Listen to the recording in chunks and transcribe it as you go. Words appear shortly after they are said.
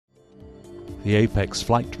The Apeks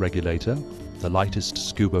Flight regulator, the lightest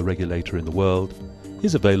scuba regulator in the world,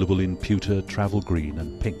 is available in pewter, travel green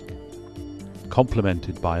and pink,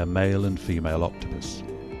 complemented by a male and female octopus.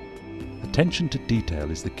 Attention to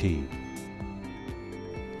detail is the key.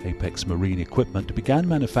 Apeks Marine Equipment began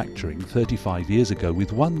manufacturing 35 years ago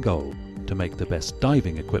with one goal: to make the best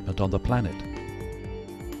diving equipment on the planet.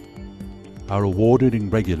 Our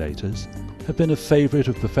award-winning regulators have been a favourite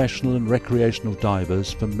of professional and recreational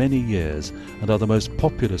divers for many years and are the most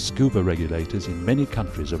popular scuba regulators in many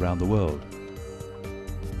countries around the world.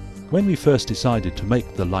 When we first decided to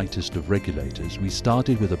make the lightest of regulators, we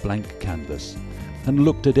started with a blank canvas and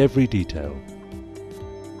looked at every detail,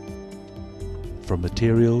 from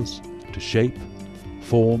materials to shape,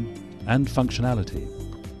 form and functionality.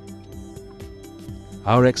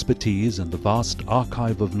 Our expertise and the vast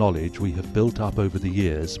archive of knowledge we have built up over the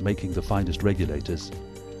years making the finest regulators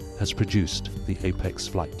has produced the Apeks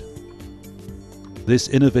Flight. This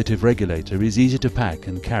innovative regulator is easy to pack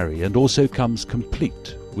and carry and also comes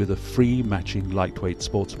complete with a free matching lightweight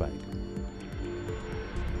sports bag.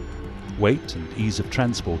 Weight and ease of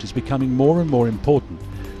transport is becoming more and more important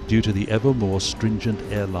due to the ever more stringent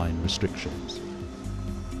airline restrictions.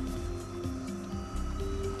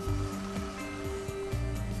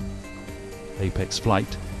 Apeks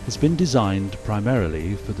Flight has been designed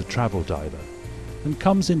primarily for the travel diver and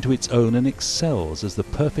comes into its own and excels as the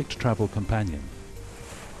perfect travel companion,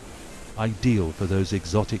 ideal for those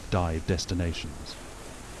exotic dive destinations.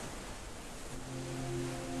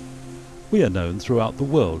 We are known throughout the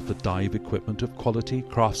world for dive equipment of quality,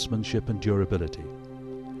 craftsmanship and durability.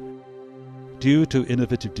 Due to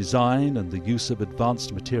innovative design and the use of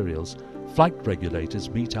advanced materials, flight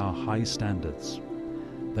regulators meet our high standards.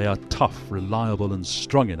 They are tough, reliable and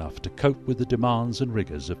strong enough to cope with the demands and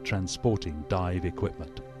rigours of transporting dive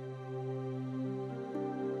equipment.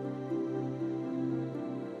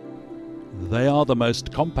 They are the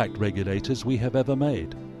most compact regulators we have ever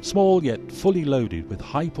made, small yet fully loaded with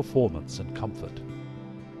high performance and comfort.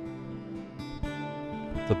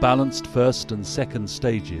 The balanced first and second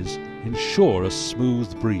stages ensure a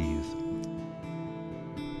smooth breathe.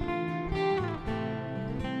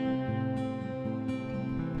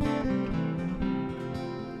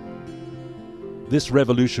 This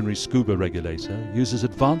revolutionary scuba regulator uses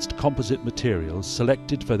advanced composite materials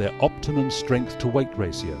selected for their optimum strength to weight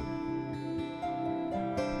ratio.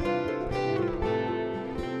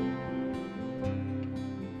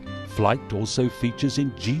 Flight also features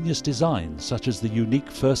ingenious designs such as the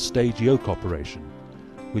unique first stage yoke operation,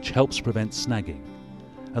 which helps prevent snagging,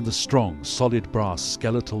 and the strong, solid brass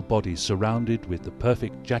skeletal body surrounded with the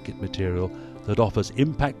perfect jacket material that offers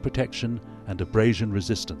impact protection and abrasion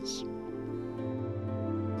resistance.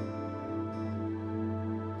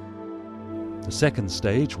 The second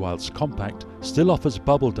stage, whilst compact, still offers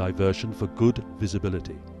bubble diversion for good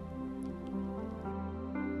visibility.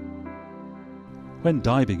 When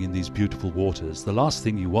diving in these beautiful waters, the last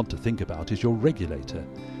thing you want to think about is your regulator.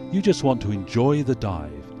 You just want to enjoy the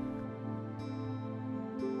dive.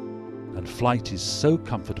 And flight is so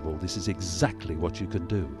comfortable, this is exactly what you can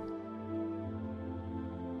do.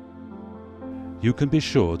 You can be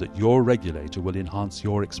sure that your regulator will enhance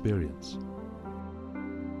your experience.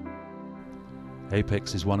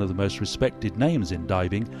 Apeks is one of the most respected names in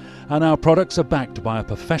diving, and our products are backed by a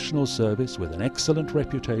professional service with an excellent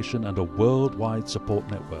reputation and a worldwide support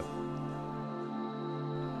network.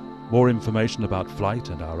 More information about Flight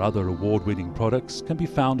and our other award-winning products can be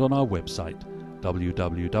found on our website www.apek.co.uk.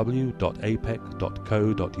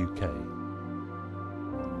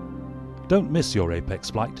 Don't miss your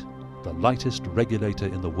Apeks Flight, the lightest regulator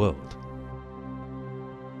in the world.